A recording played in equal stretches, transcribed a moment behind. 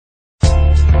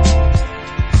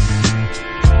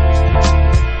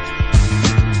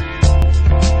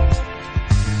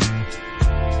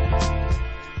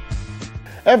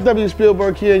FW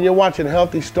Speilberg here, and you're watching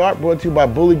Healthy Start, brought to you by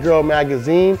Bully Girl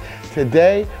Magazine.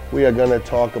 Today, we are going to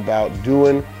talk about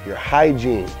doing your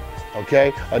hygiene,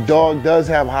 okay? A dog does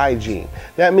have hygiene.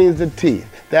 That means the teeth.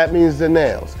 That means the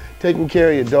nails. Taking care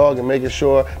of your dog and making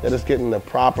sure that it's getting the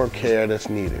proper care that's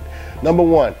needed. Number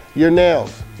one, your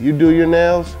nails. You do your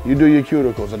nails, you do your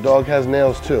cuticles. A dog has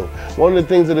nails too. One of the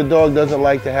things that a dog doesn't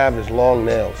like to have is long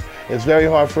nails. It's very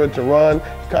hard for it to run.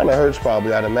 It kind of hurts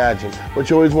probably, I'd imagine. But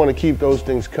you always want to keep those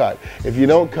things cut. If you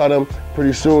don't cut them,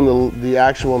 pretty soon the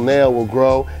actual nail will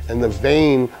grow and the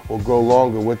vein will grow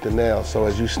longer with the nail. So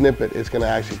as you snip it, it's going to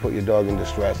actually put your dog in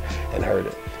distress and hurt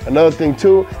it. Another thing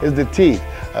too is the teeth.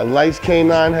 A nice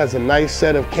canine has a nice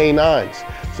set of canines.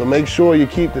 So make sure you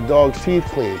keep the dog's teeth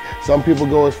clean. Some people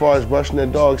go as far as brushing their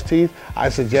dog's teeth. I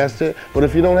suggest it. But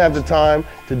if you don't have the time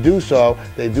to do so,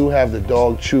 they do have the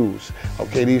dog chews.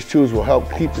 Okay, these chews will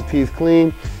help keep the teeth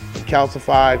clean and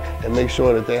calcified and make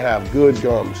sure that they have good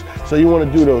gums. So you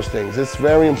want to do those things. It's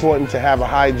very important to have a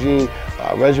hygiene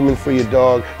regimen for your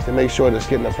dog to make sure that it's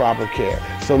getting the proper care.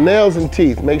 So nails and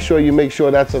teeth, make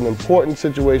sure that's an important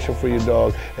situation for your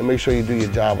dog, and make sure you do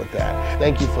your job with that.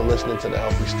 Thank you for listening to the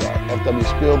Healthy Start. FW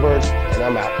Speilberg, and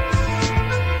I'm out.